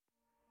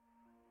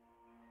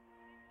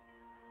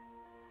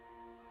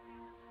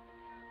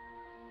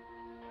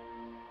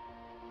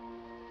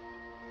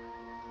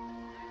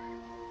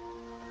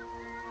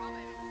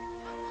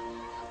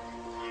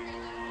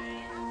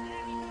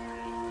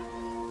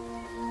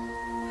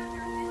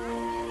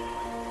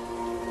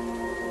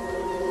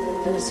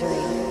misery.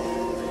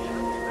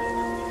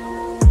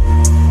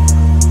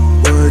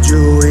 Would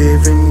you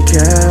even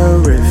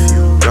care if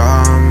you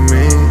got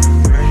me?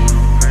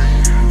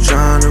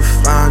 Tryna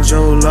find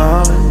your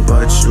love,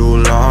 but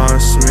you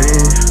lost me.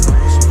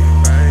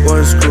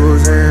 Was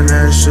cruising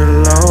extra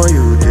low,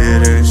 you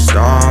didn't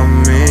stop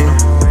me.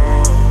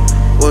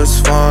 Was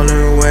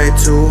falling way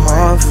too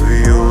hard for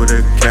you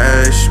to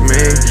catch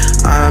me.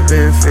 I've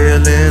been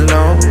feeling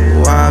low,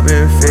 I've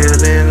been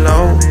feeling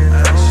low.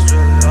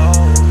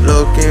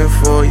 Looking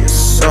for your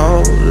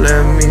soul,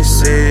 let me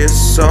see your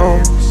soul.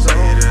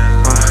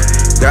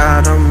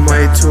 God, I'm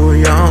way too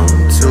young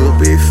to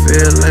be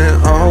feeling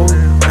old.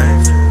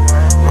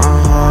 My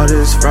heart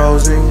is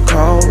frozen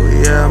cold,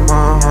 yeah,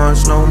 my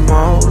heart's no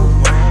more.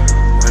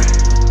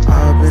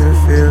 I've been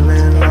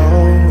feeling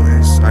low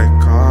and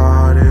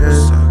psychotic.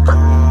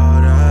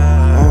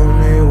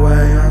 Only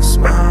way I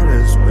smile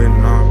is with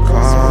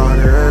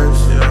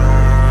narcotics.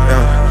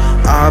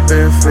 Yeah. I've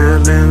been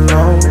feeling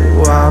low,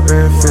 I've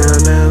been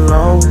feeling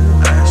low.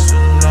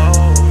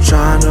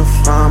 Tryna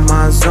find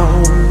my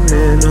zone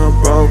in a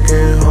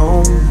broken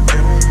home.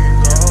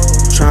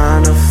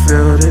 Tryna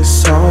feel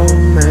this soul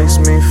makes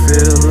me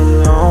feel alone.